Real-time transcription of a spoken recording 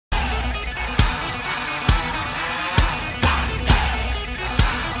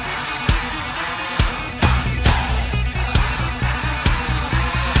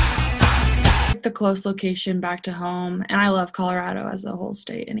like the close location back to home, and I love Colorado as a whole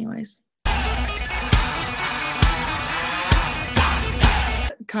state anyways.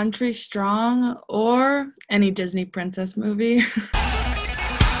 Country Strong or any Disney princess movie.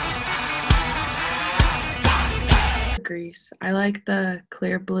 Greece. I like the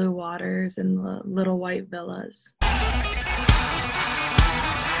clear blue waters and the little white villas.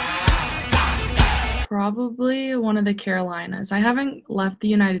 Probably one of the Carolinas. I haven't left the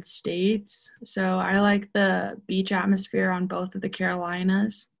United States, so I like the beach atmosphere on both of the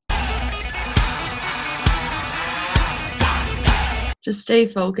Carolinas. Just stay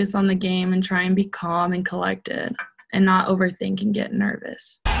focused on the game and try and be calm and collected and not overthink and get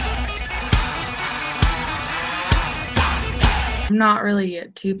nervous. I'm not really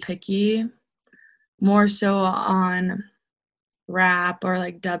too picky, more so on rap or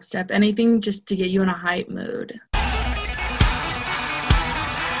like dubstep, anything just to get you in a hype mood.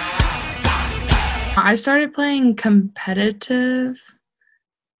 I started playing competitive,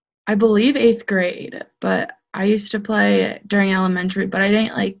 I believe 8th grade, but I used to play during elementary, but I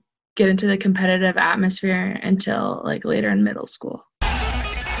didn't like get into the competitive atmosphere until like later in middle school.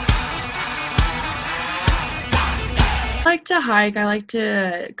 I like to hike. I like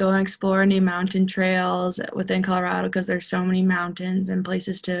to go and explore new mountain trails within Colorado because there's so many mountains and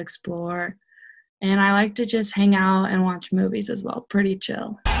places to explore. And I like to just hang out and watch movies as well. Pretty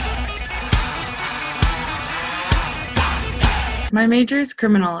chill. My major is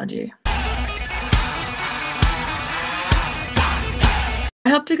criminology. I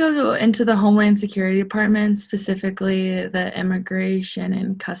hope to go into the Homeland Security Department, specifically the Immigration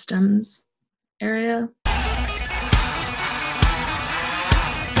and Customs area.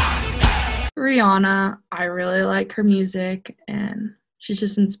 Rihanna, I really like her music and she's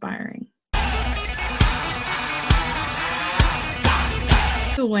just inspiring.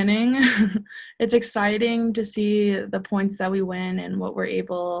 Winning, it's exciting to see the points that we win and what we're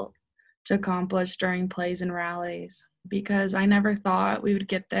able to accomplish during plays and rallies, because I never thought we would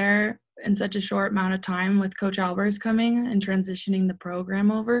get there in such a short amount of time with Coach Albers coming and transitioning the program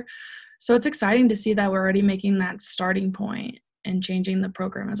over. So it's exciting to see that we're already making that starting point and changing the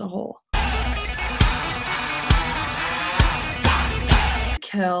program as a whole.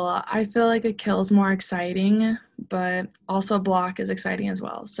 Kill. I feel like a kill is more exciting, but also a block is exciting as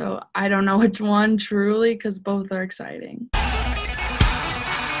well. So I don't know which one truly, because both are exciting.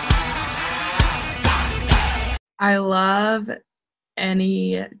 I love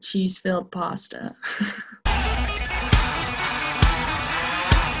any cheese-filled pasta.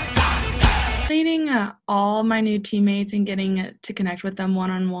 Meeting all my new teammates and getting to connect with them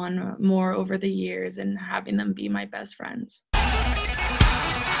one-on-one more over the years and having them be my best friends.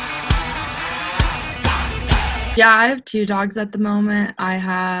 Yeah, I have 2 dogs at the moment. I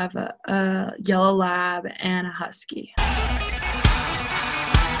have a yellow lab and a husky.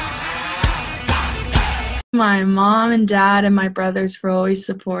 My mom and dad and my brothers for always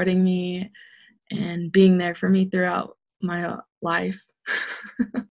supporting me and being there for me throughout my life.